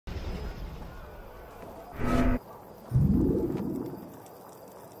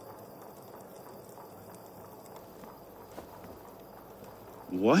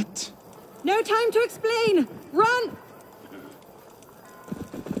What? No time to explain! Run!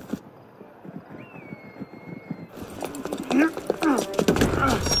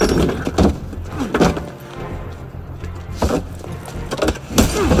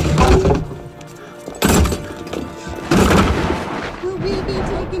 Will we be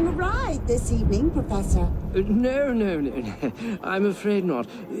taking a ride this evening, Professor? No. I'm afraid not.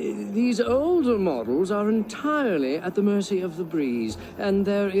 These older models are entirely at the mercy of the breeze, and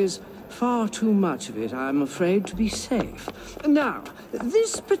there is far too much of it, I'm afraid, to be safe. Now,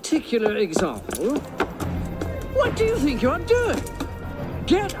 this particular example... What do you think you're doing?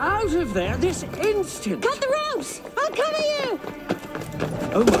 Get out of there this instant! Cut the ropes! I'll cover you!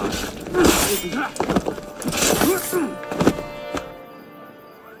 Oh, my.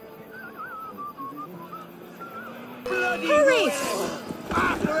 Hurry!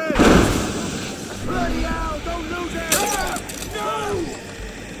 After it! Bloody hell, don't lose it! No!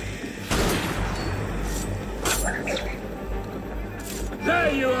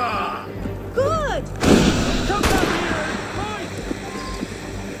 There you are! Good! Come down here and fight!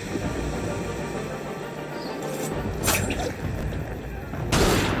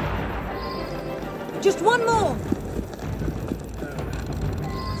 Just one more!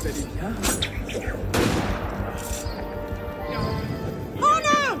 Oh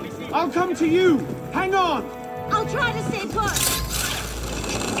no! I'll come to you! Hang on! I'll try to stay put.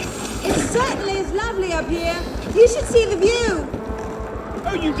 It certainly is lovely up here. You should see the view.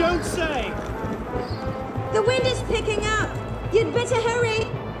 Oh, you don't say! The wind is picking up. You'd better hurry.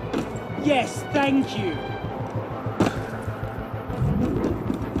 Yes, thank you.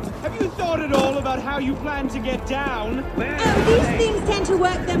 Have you thought at all about how you plan to get down? Oh, these things tend to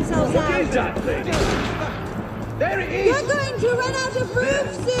work themselves out. that thing? There it is! You're going to run out of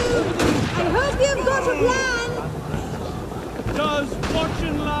room soon. I hope you've got a plan. Does watch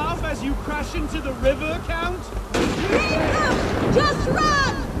and laugh as you crash into the river count? Leave them! Just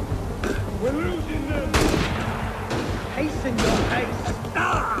run! We're losing them! Hasten your pace!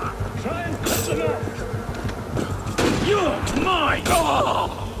 Ah! Try and cut them off! You're mine!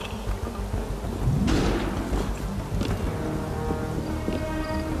 Oh!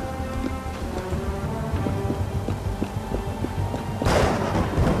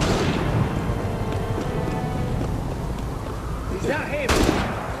 Is that him?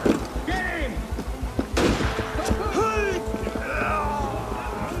 Get him!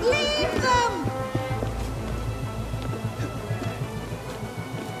 Leave them!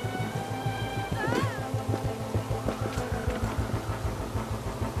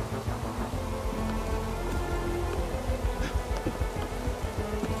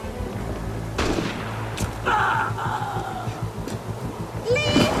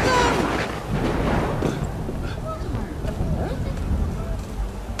 Leave them!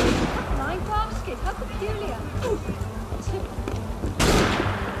 My basket, how peculiar.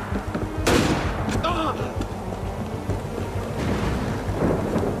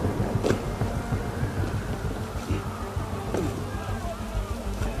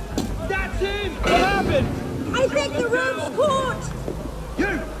 That's him! What happened? I think the rope's caught!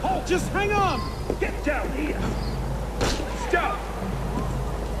 You! Halt! Just hang on! Get down here! Stop!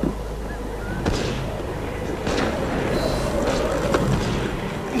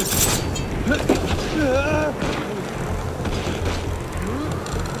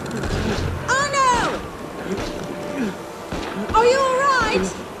 Oh no! Are you all right?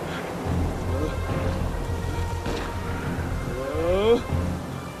 Oh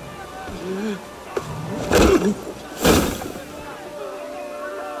no!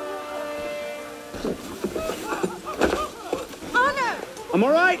 I'm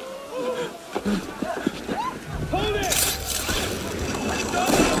all right. Hold it!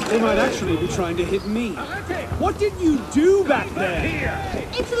 They might actually be trying to hit me. What did you do back there?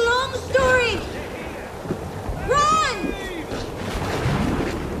 It's a long story! Run!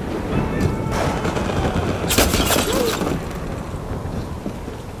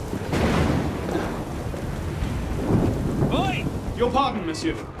 Oi! Your pardon,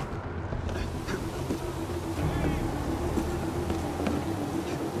 monsieur.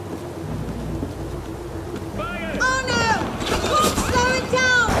 Fire! Oh no! Don't slow it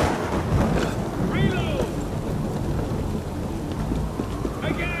down! Reload!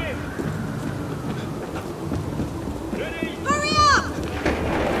 Again! Ready? Hurry up!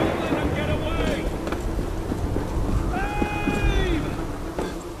 Don't let them get away! Aim!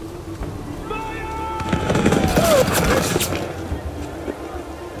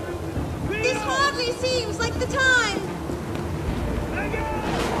 This hardly seems like the time!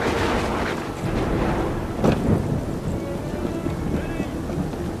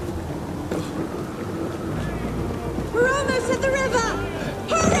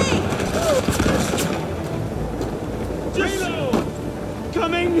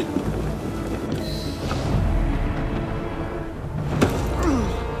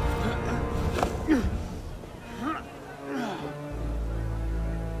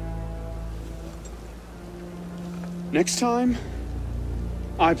 Next time,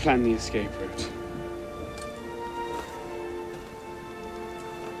 I plan the escape route.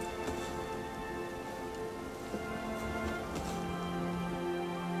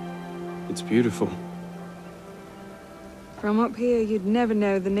 It's beautiful. From up here, you'd never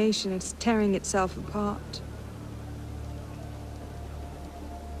know the nation is tearing itself apart.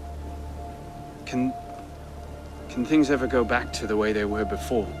 Can things ever go back to the way they were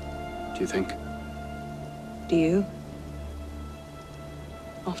before, do you think? Do you?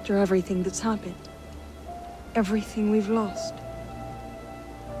 After everything that's happened? Everything we've lost?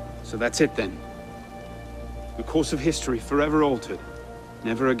 So that's it then. The course of history forever altered,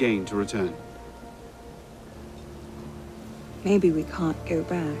 never again to return. Maybe we can't go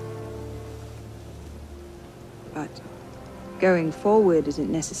back. But going forward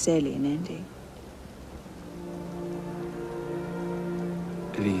isn't necessarily an ending.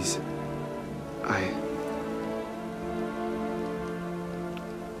 Elise,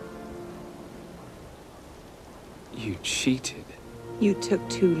 You cheated. You took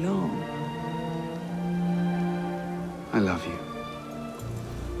too long. I love you.